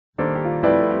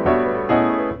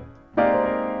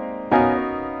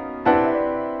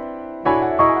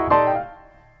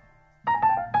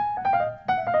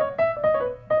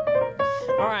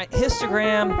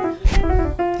histogram.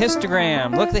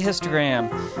 Histogram. Look at the histogram.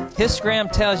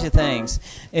 Histogram tells you things.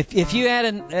 If you add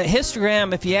a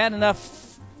histogram, if you add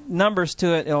enough numbers to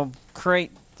it, it'll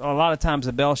create a lot of times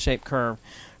a bell-shaped curve,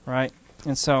 right?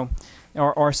 And so,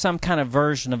 or some kind of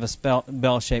version of a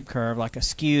bell-shaped curve, like a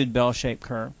skewed bell-shaped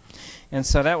curve. And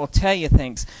so that will tell you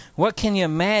things. What can you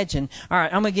imagine? All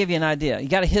right, I'm going to give you an idea. You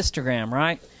got a histogram,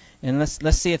 right? And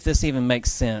let's see if this even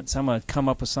makes sense. I'm going to come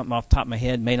up with something off the top of my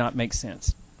head. May not make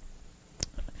sense.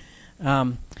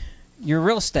 You're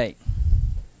real estate,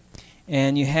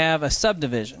 and you have a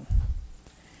subdivision,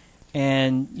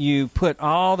 and you put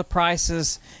all the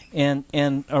prices in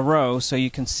a row so you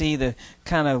can see the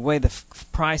kind of way the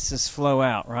prices flow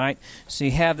out, right? So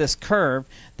you have this curve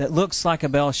that looks like a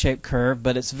bell-shaped curve,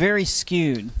 but it's very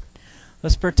skewed.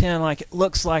 Let's pretend like it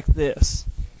looks like this.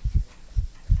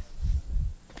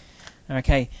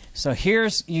 Okay, so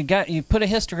here's you put a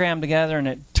histogram together, and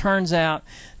it turns out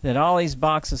that all these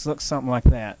boxes look something like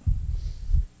that.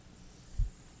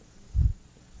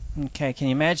 Okay, can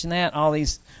you imagine that? All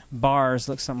these bars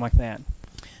look something like that.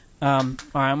 All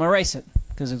right, I'm going to erase it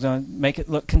because it's going to make it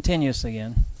look continuous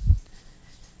again.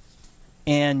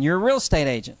 And you're a real estate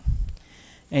agent,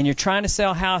 and you're trying to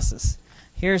sell houses.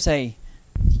 Here's a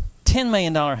 $10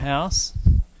 million house.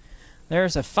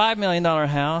 There's a $5 million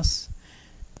house.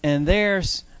 And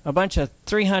there's a bunch of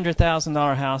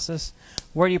 $300,000 houses.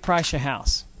 Where do you price your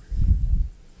house?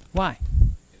 Why?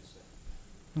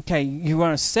 Okay, you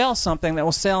want to sell something that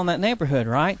will sell in that neighborhood,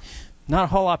 right? Not a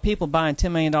whole lot of people buying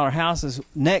 $10 million houses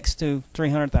next to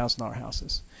 $300,000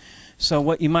 houses. So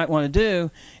what you might want to do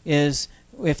is,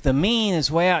 if the mean is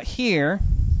way out here,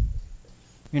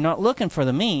 you're not looking for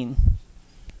the mean.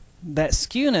 That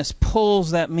skewness pulls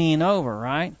that mean over,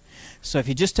 right? So if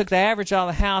you just took the average of all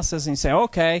the houses and you say,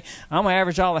 okay, I'm going to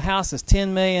average all the houses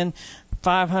 10 million,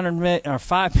 500 million, or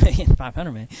 5 million,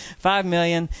 500 million, 5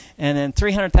 million, and then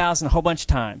 300,000 a whole bunch of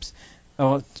times.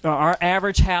 Our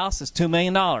average house is $2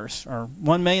 million or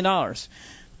 $1 million.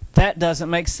 That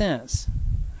doesn't make sense,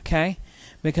 okay?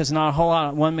 Because not a whole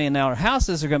lot of $1 million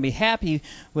houses are going to be happy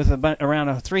with around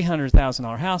a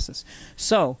 $300,000 houses.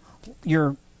 So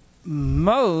your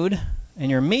mode and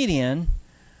your median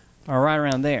are right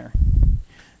around there.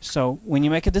 So when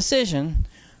you make a decision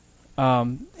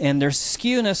and there's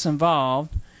skewness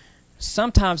involved,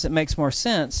 sometimes it makes more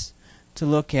sense to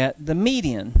look at the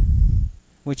median,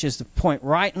 which is the point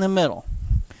right in the middle.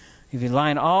 If you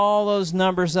line all those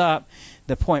numbers up,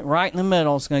 the point right in the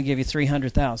middle is going to give you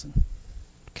 300,000.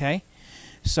 Okay?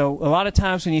 So a lot of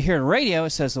times when you hear the radio,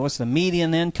 it says, what's the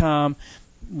median income?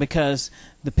 Because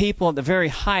the people at the very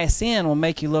highest end will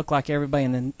make you look like everybody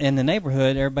in the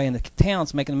neighborhood, everybody in the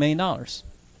town's making $1 million.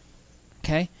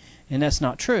 Okay? And that's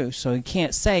not true. So you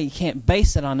can't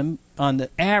base it on the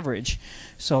average.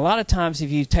 So a lot of times if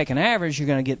you take an average, you're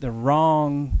going to get the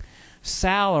wrong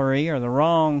salary or the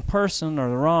wrong person or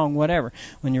the wrong whatever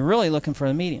when you're really looking for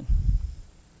the median.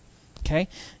 Okay?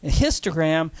 A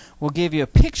histogram will give you a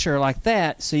picture like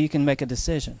that so you can make a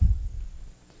decision.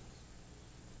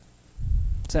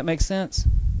 Does that make sense?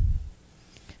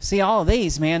 See, all of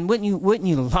these, man, wouldn't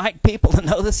you like people to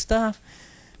know this stuff?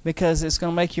 Because it's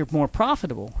going to make you more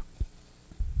profitable.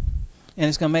 And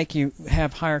it's going to make you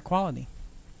have higher quality.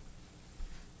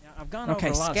 Now, I've gone over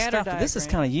a lot of stuff, but this is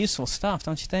kind of useful stuff,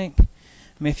 don't you think? I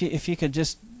mean, if you could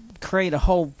just create a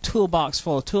whole toolbox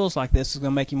full of tools like this, it's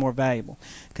going to make you more valuable.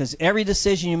 Because every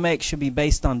decision you make should be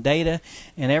based on data,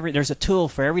 and there's a tool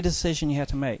for every decision you have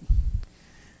to make.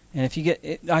 And if you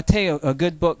get, I tell you, a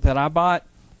good book that I bought,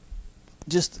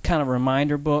 just kind of a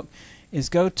reminder book, is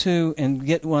go to and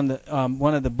get one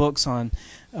of the books on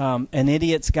An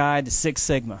Idiot's Guide to Six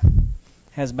Sigma.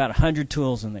 It has about 100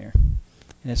 tools in there,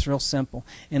 and it's real simple.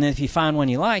 And if you find one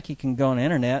you like, you can go on the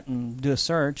internet and do a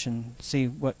search and see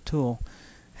what tool,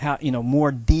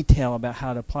 more detail about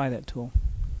how to apply that tool.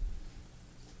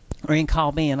 Or you can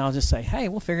call me and I'll just say, hey,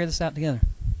 we'll figure this out together.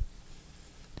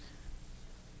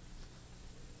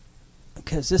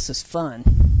 Because this is fun.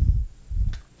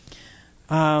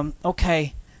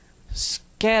 Okay,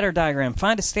 scatter diagram.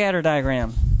 Find a scatter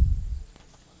diagram.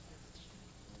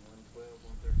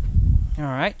 All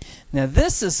right. Now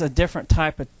this is a different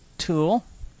type of tool,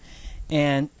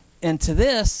 and into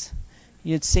this,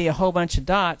 you'd see a whole bunch of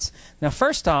dots. Now,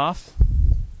 first off,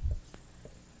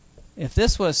 if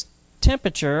this was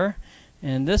temperature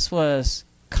and this was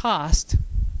cost,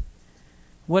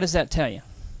 what does that tell you?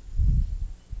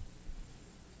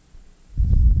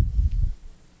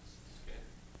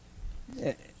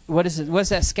 What does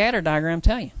that scatter diagram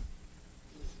tell you?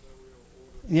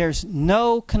 There's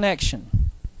no connection.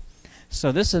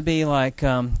 So this would be like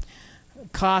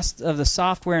cost of the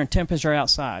software and temperature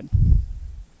outside.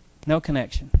 No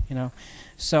connection, you know.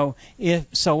 So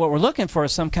what we're looking for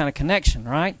is some kind of connection,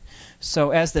 right?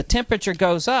 So as the temperature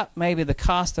goes up, maybe the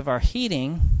cost of our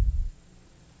heating,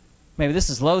 maybe this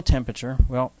is low temperature.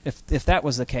 Well, if that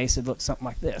was the case, it'd look something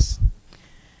like this.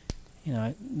 You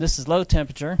know, this is low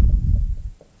temperature.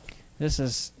 This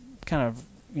is kind of,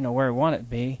 you know, where we want it to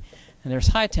be, and there's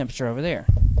high temperature over there.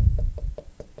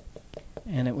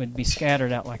 And it would be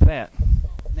scattered out like that.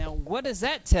 Now, what does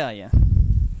that tell you?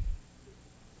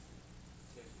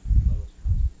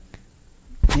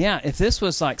 Yeah, if this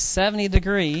was like 70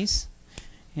 degrees,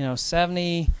 you know,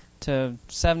 70 to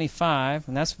 75,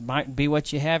 and that's might be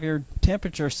what you have your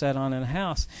temperature set on in a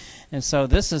house. And so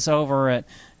this is over at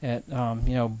you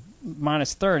know,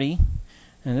 minus 30,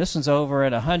 and this one's over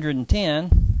at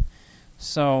 110.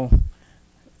 So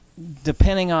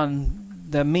depending on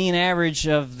the mean average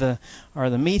of the, or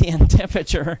the median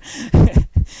temperature,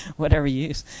 whatever you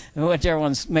use, whichever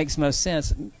one makes most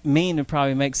sense. Mean would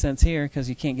probably make sense here because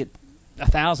you can't get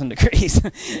 1,000 degrees,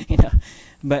 you know.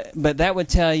 But that would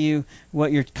tell you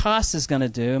what your cost is going to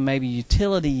do, maybe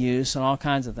utility use and all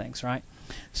kinds of things, right?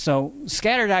 So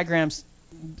scatter diagrams,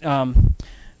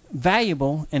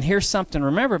 valuable. And here's something to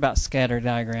remember about scatter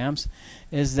diagrams,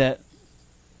 is that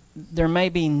there may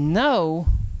be no,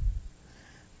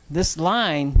 this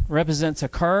line represents a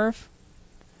curve,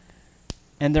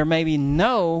 and there may be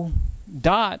no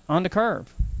dot on the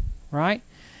curve, right?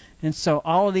 And so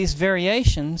all of these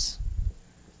variations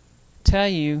tell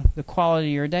you the quality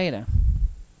of your data.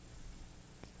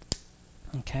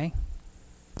 Okay?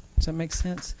 Does that make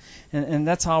sense? And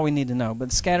that's all we need to know.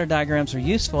 But scatter diagrams are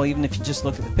useful even if you just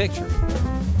look at the picture,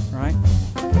 right?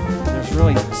 There's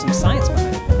really some science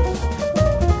behind it.